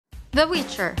The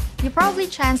Witcher. You probably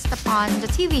chanced upon the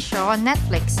TV show on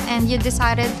Netflix and you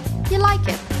decided you like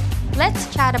it.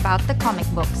 Let's chat about the comic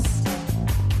books.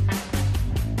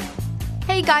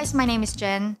 Hey guys, my name is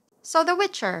Jen. So The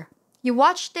Witcher. You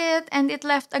watched it and it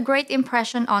left a great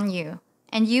impression on you.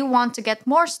 And you want to get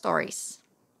more stories.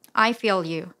 I feel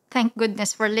you. Thank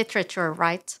goodness for literature,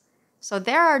 right? So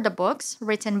there are the books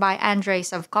written by Andrei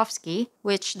Sapkowski,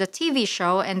 which the TV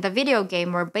show and the video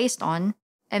game were based on,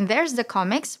 and there's the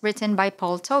comics written by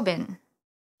Paul Tobin.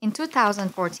 In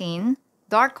 2014,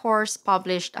 Dark Horse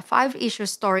published a 5-issue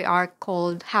story arc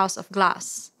called House of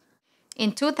Glass.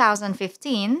 In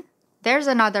 2015, there's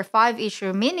another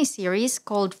 5-issue miniseries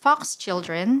called Fox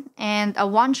Children and a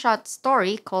one-shot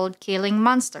story called Killing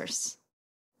Monsters.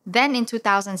 Then in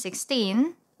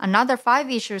 2016, another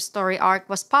 5-issue story arc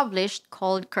was published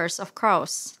called Curse of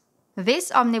Crows. This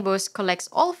omnibus collects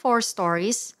all 4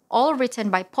 stories, all written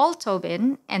by Paul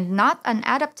Tobin and not an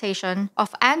adaptation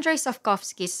of Andrei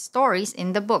Sapkowski's stories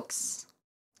in the books.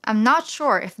 I'm not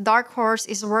sure if Dark Horse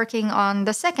is working on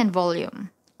the second volume.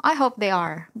 I hope they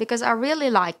are, because I really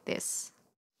like this.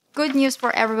 Good news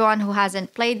for everyone who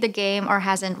hasn't played the game or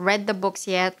hasn't read the books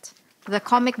yet. The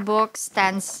comic book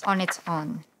stands on its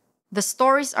own. The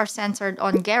stories are centered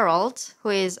on Geralt, who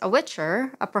is a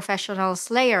witcher, a professional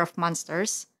slayer of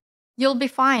monsters. You'll be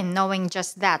fine knowing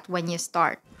just that when you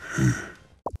start.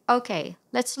 Okay,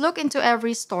 let's look into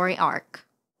every story arc.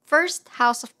 First,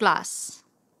 House of Glass.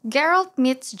 Geralt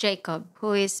meets Jacob,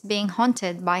 who is being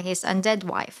haunted by his undead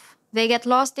wife. They get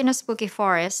lost in a spooky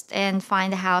forest and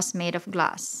find a house made of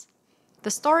glass.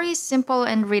 The story is simple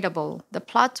and readable. The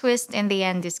plot twist in the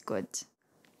end is good.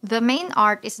 The main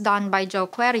art is done by Joe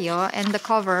Querio and the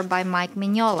cover by Mike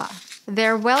Mignola.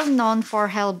 They're well known for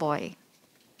Hellboy.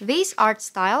 This art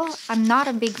style I'm not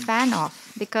a big fan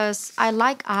of because I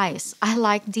like eyes, I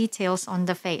like details on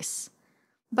the face.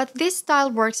 But this style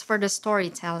works for the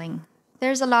storytelling.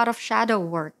 There's a lot of shadow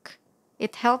work.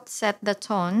 It helped set the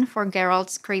tone for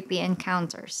Geralt's creepy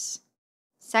encounters.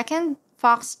 Second,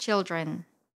 Fox Children.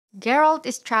 Geralt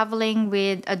is traveling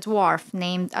with a dwarf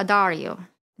named Adario.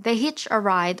 They hitch a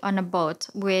ride on a boat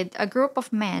with a group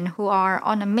of men who are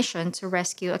on a mission to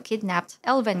rescue a kidnapped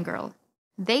elven girl.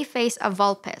 They face a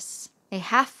Vulpes, a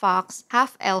half-fox,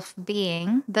 half-elf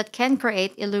being that can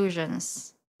create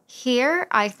illusions. Here,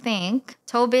 I think,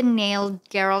 Tobin nailed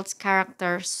Geralt's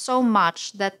character so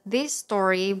much that this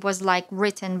story was like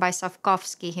written by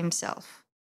Sapkowski himself.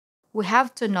 We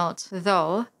have to note,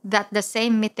 though, that the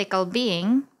same mythical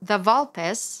being, the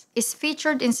Vulpes, is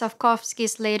featured in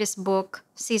Sapkowski's latest book,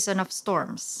 Season of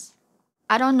Storms.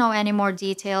 I don't know any more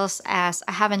details as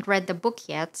I haven't read the book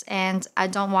yet, and I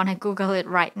don't want to Google it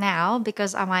right now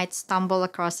because I might stumble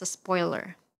across a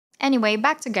spoiler. Anyway,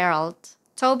 back to Geralt.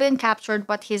 Tobin captured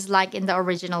what he's like in the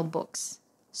original books,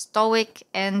 stoic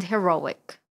and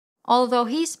heroic. Although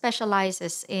he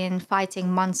specializes in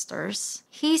fighting monsters,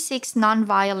 he seeks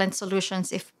non-violent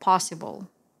solutions if possible.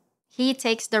 He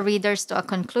takes the readers to a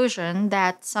conclusion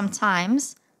that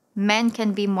sometimes men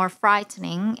can be more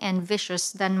frightening and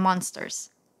vicious than monsters.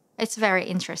 It's very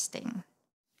interesting.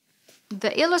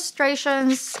 The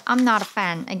illustrations, I'm not a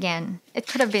fan again. It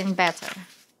could have been better.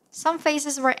 Some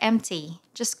faces were empty,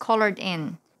 just colored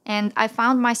in, and I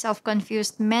found myself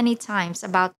confused many times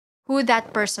about who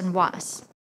that person was.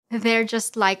 They're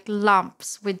just like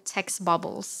lumps with text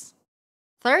bubbles.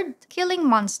 Third, Killing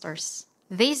Monsters.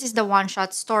 This is the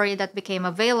one-shot story that became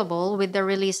available with the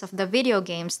release of the video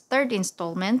game's third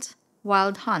installment,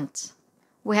 Wild Hunt.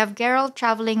 We have Geralt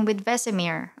traveling with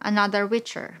Vesemir, another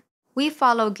Witcher. We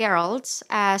follow Geralt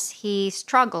as he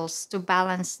struggles to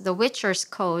balance the Witcher's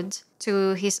code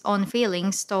to his own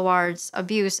feelings towards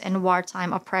abuse and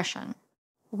wartime oppression.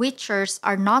 Witchers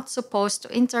are not supposed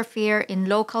to interfere in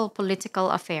local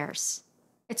political affairs.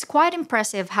 It's quite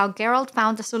impressive how Geralt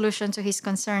found a solution to his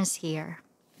concerns here.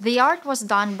 The art was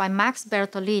done by Max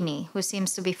Bertolini, who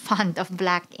seems to be fond of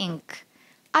black ink.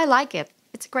 I like it.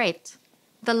 It's great.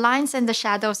 The lines and the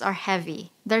shadows are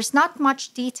heavy. There's not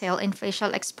much detail in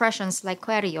facial expressions like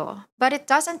Querio, but it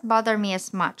doesn't bother me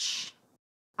as much.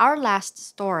 Our last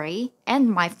story,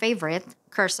 and my favorite,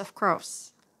 Curse of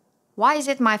Crows. Why is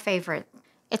it my favorite?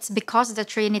 It's because the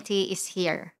Trinity is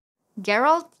here.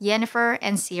 Geralt, Yennefer,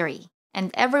 and Ciri. And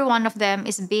every one of them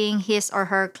is being his or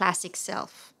her classic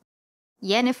self.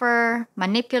 Yennefer,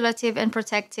 manipulative and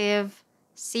protective.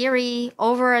 Ciri,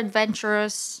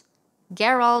 over-adventurous.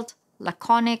 Geralt,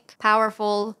 laconic,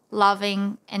 powerful,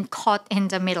 loving, and caught in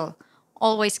the middle.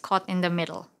 Always caught in the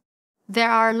middle.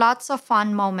 There are lots of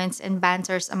fun moments and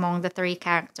banters among the 3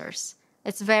 characters.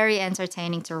 It's very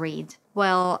entertaining to read.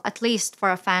 Well, at least for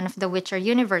a fan of the Witcher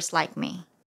universe like me.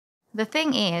 The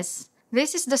thing is,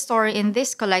 this is the story in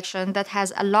this collection that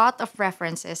has a lot of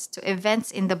references to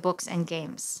events in the books and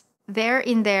games. They're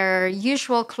in their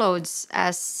usual clothes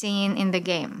as seen in the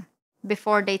game.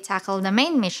 Before they tackle the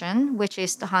main mission, which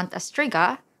is to hunt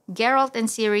Astriga, Geralt and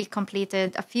Ciri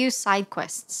completed a few side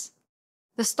quests.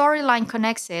 The storyline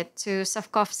connects it to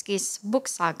Sapkowski's book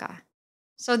saga.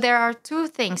 So there are two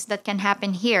things that can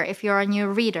happen here if you're a new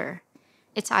reader.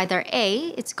 It's either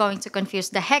A, it's going to confuse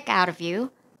the heck out of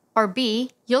you, or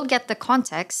B, you'll get the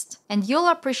context and you'll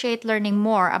appreciate learning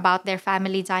more about their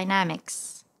family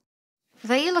dynamics.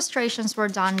 The illustrations were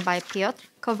done by Piotr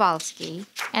Kowalski,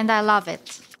 and I love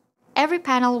it. Every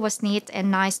panel was neat and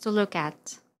nice to look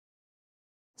at.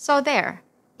 So there,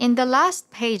 in the last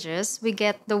pages, we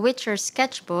get the Witcher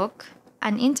sketchbook,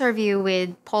 an interview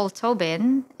with Paul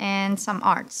Tobin, and some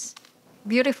arts.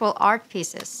 Beautiful art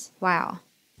pieces, wow.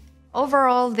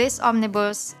 Overall, this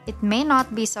omnibus, it may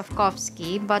not be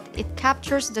Sapkowski, but it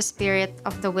captures the spirit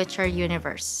of the Witcher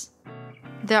universe.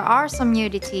 There are some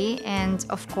nudity and,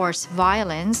 of course,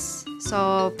 violence,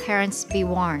 so parents be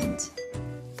warned.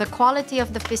 The quality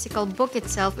of the physical book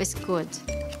itself is good.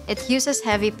 It uses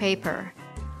heavy paper.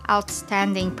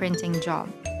 Outstanding printing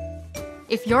job.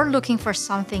 If you're looking for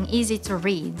something easy to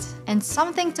read and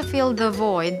something to fill the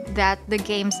void that the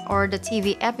games or the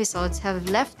TV episodes have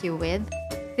left you with,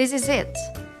 this is it.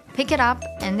 Pick it up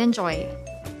and enjoy.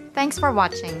 Thanks for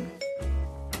watching.